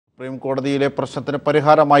Supreme കോടതിയിലെ പ്രശ്നത്തിന്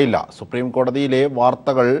പരിഹാരമായില്ല. Supreme കോടതിയിലെ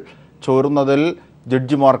വാർത്തകൾ ചോരുന്നതിൽ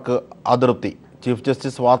ജഡ്ജിമാർക്ക് അതൃപ്തി. ചീഫ്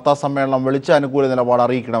ജസ്റ്റിസ് വാർത്താ സമ്മേളനം വിളിച്ച് അനുകൂല നിലപാട്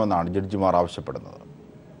അറിയിക്കണമെന്നാണ് ജഡ്ജിമാർ ആവശ്യപ്പെടുന്നത്.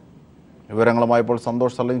 വിവരങ്ങളുമായി ഇപ്പോൾ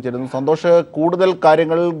സന്തോഷ് സല്ലിങ് ചേരുന്നു. സന്തോഷ്, കൂടുതൽ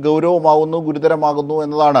കാര്യങ്ങൾ ഗൗരവമാകുന്നു, ഗുരുതരമാകുന്നു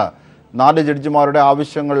എന്നതാണ് 4 ജഡ്ജിമാരുടെ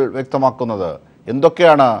ആവശ്യങ്ങൾ വ്യക്തമാക്കുന്നത്.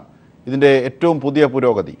 എന്തൊക്കെയാണ് ഇതിന്റെ ഏറ്റവും പുതിയ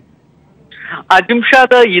പുരോഗതി?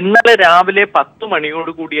 അജിംഷാദ്, ഇന്നലെ രാവിലെ 10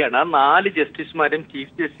 മണിയോടുകൂടിയാണ് 4 ജസ്റ്റിസുമാരും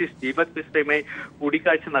ചീഫ് ജസ്റ്റിസ് ദീപക് മിശ്രയുമായി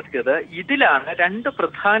കൂടിക്കാഴ്ച നടത്തിയത്. ഇതിലാണ് 2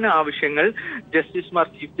 പ്രധാന ആവശ്യങ്ങൾ ജസ്റ്റിസുമാർ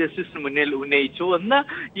ചീഫ് ജസ്റ്റിസിന് മുന്നിൽ ഉന്നയിച്ചു. ഒന്ന്,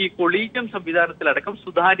 ഈ കൊളീജിയം സംവിധാനത്തിലടക്കം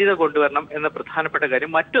സുതാര്യത കൊണ്ടുവരണം എന്ന പ്രധാനപ്പെട്ട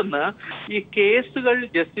കാര്യം. മറ്റൊന്ന്, ഈ കേസുകൾ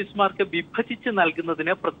ജസ്റ്റിസുമാർക്ക് വിഭജിച്ച്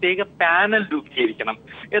നൽകുന്നതിന് പ്രത്യേക പാനൽ രൂപീകരിക്കണം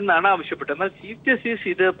എന്നാണ് ആവശ്യപ്പെട്ടത്. എന്നാൽ ചീഫ് ജസ്റ്റിസ്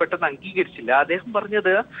ഇത് പെട്ടെന്ന് അംഗീകരിച്ചില്ല. അദ്ദേഹം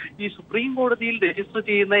പറഞ്ഞത്, ഈ സുപ്രീം കോടതിയിൽ രജിസ്റ്റർ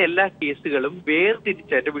ചെയ്യുന്ന എല്ലാ കേസുകളും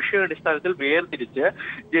വേർതിരിച്ച് വിഷയാടിസ്ഥാനത്തിൽ വേർതിരിച്ച്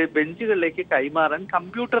ബെഞ്ചുകളിലേക്ക് കൈമാറാൻ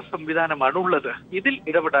കമ്പ്യൂട്ടർ സംവിധാനമാണ് ഉള്ളത്. ഇതിൽ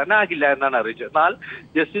ഇടപെടാനാകില്ല എന്നാണ് അറിയിച്ചത്. എന്നാൽ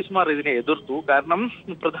ജസ്റ്റിസുമാർ ഇതിനെ എതിർത്തു. കാരണം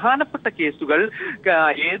പ്രധാനപ്പെട്ട കേസുകൾ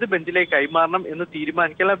ഏത് ബെഞ്ചിലേക്ക് കൈമാറണം എന്ന്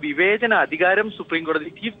തീരുമാനിക്കാനുള്ള വിവേചന അധികാരം സുപ്രീം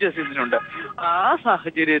കോടതി ചീഫ് ജസ്റ്റിസിനുണ്ട്. ആ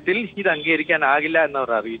സാഹചര്യത്തിൽ ഇത് അംഗീകരിക്കാനാകില്ല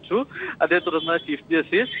എന്നവർ അറിയിച്ചു. അതേ തുടർന്ന് ചീഫ്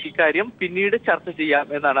ജസ്റ്റിസ് ഇക്കാര്യം പിന്നീട് ചർച്ച ചെയ്യാം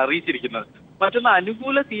എന്നാണ് അറിയിച്ചിരിക്കുന്നത്. മറ്റൊന്ന്,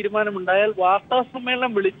 അനുകൂല തീരുമാനമുണ്ടായാൽ വാർത്താ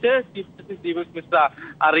സമ്മേളനം വിളിച്ച് ചീഫ് ജസ്റ്റിസ് ദീപക് മിശ്ര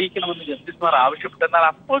അറിയിക്കണമെന്ന് ജസ്റ്റിസുമാർ ആവശ്യപ്പെട്ടു. എന്നാൽ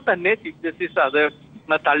അപ്പോൾ തന്നെ ചീഫ് ജസ്റ്റിസ് അത്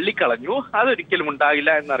തള്ളിക്കളഞ്ഞു. അതൊരിക്കലും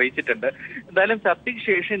ഉണ്ടാകില്ല എന്ന് അറിയിച്ചിട്ടുണ്ട്. എന്തായാലും ചർച്ചയ്ക്ക്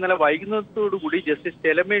ശേഷം ഇന്നലെ വൈകുന്നേരത്തോടുകൂടി ജസ്റ്റിസ്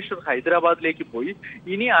ചെലമേശ്വർ ഹൈദരാബാദിലേക്ക് പോയി.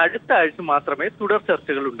 ഇനി അടുത്ത ആഴ്ച മാത്രമേ തുടർ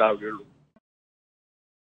ചർച്ചകൾ ഉണ്ടാവുകയുള്ളൂ.